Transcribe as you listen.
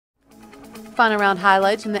final round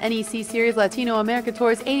highlights from the NEC Series Latino America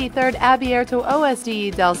Tour's 83rd Abierto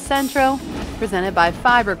OSDE del Centro, presented by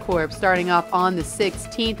FiberCorp. Starting off on the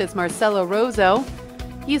 16th, it's Marcelo Rozo.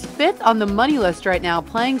 He's 5th on the money list right now,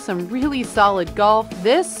 playing some really solid golf.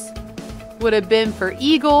 This would have been for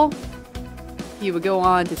eagle. He would go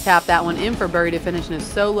on to tap that one in for birdie to finish in a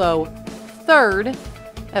solo 3rd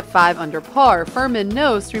at 5 under par. Furman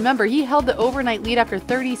Nost, remember, he held the overnight lead after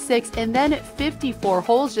 36 and then 54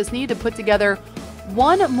 holes. Just needed to put together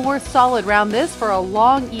one more solid round. This for a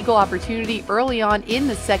long eagle opportunity early on in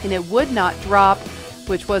the second. It would not drop,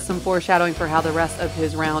 which was some foreshadowing for how the rest of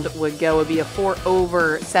his round would go. It would be a 4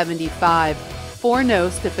 over 75 for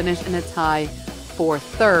Nost to finish in a tie for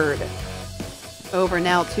 3rd. Over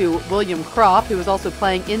now to William Kropp, who was also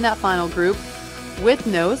playing in that final group with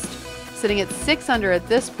Nost, sitting at 6 under at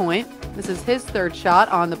this point. This is his 3rd shot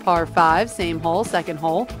on the par 5, same hole, 2nd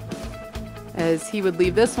hole, as he would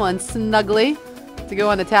leave this one snugly to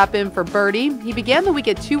go on the tap in for birdie. He began the week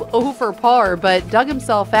at 2 over par, but dug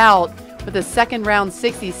himself out with a second round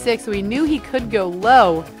 66, so he knew he could go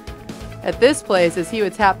low at this place as he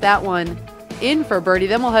would tap that one in for birdie.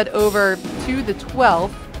 Then we'll head over to the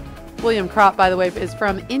 12th. William Kropp, by the way, is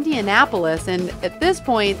from Indianapolis, and at this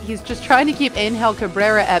point, he's just trying to keep Angel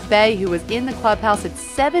Cabrera at bay, who was in the clubhouse at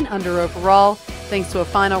 7 under overall, thanks to a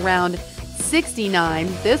final round 69.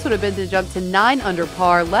 This would have been to jump to 9 under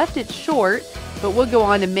par, left it short, but would go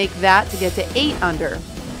on to make that to get to 8 under.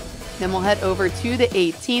 Then we'll head over to the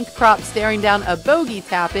 18th. Kropp staring down a bogey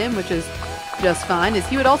tap-in, which is just fine, as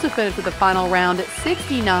he would also finish with the final round at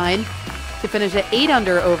 69 to finish at 8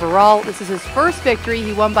 under overall. This is his first victory.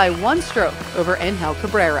 He won by 1 stroke over Angel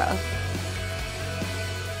Cabrera.